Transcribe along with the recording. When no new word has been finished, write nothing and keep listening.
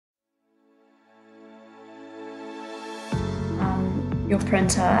your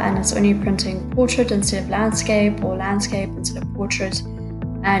printer and it's only printing portrait instead of landscape or landscape instead of portrait,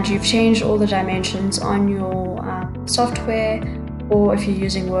 and you've changed all the dimensions on your software, or if you're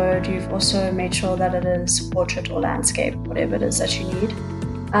using Word, you've also made sure that it is portrait or landscape, whatever it is that you need.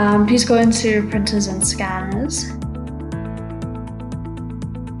 Please go into printers and scanners.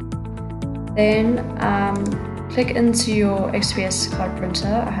 Then click into your XPS card printer.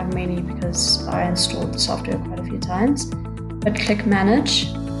 I have many because I installed the software quite a few times. But click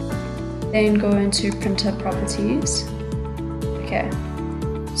Manage. Then go into Printer Properties. Okay.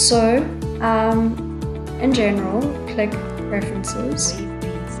 So in general, click Preferences.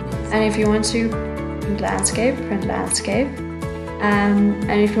 And if you want to print landscape, print landscape. And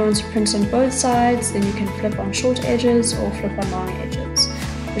if you want to print on both sides, then you can flip on short edges or flip on long edges,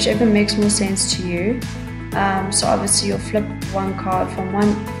 whichever makes more sense to you. So obviously you'll flip one card from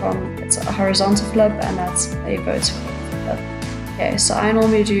it's a horizontal flip and that's a vertical flip. Okay, so I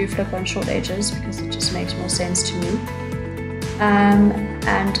normally do flip on short edges because it just makes more sense to me.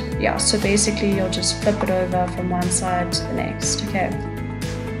 And yeah, so basically you'll just flip it over from one side to the next. Okay.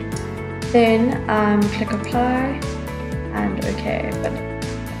 Then click Apply and OK.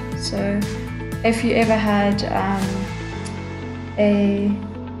 So if you ever had a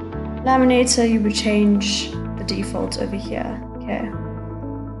laminator, you would change the default over here. Okay.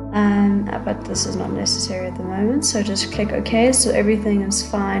 But this is not necessary at the moment, so just click OK. So everything is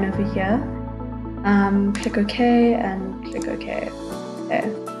fine over here. Click OK and click OK. Okay.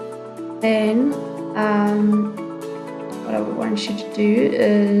 Then what I would want you to do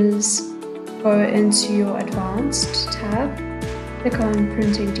is go into your Advanced tab, click on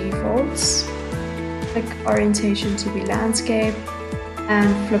Printing Defaults, click Orientation to be Landscape,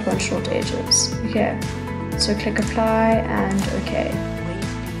 and flip on short edges. Okay. So click Apply and OK.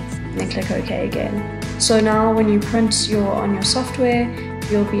 And then click OK again. So now when you print on your software,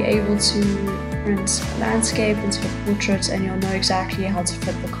 you'll be able to print landscape instead of portraits, and you'll know exactly how to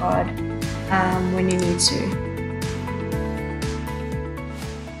flip the card when you need to.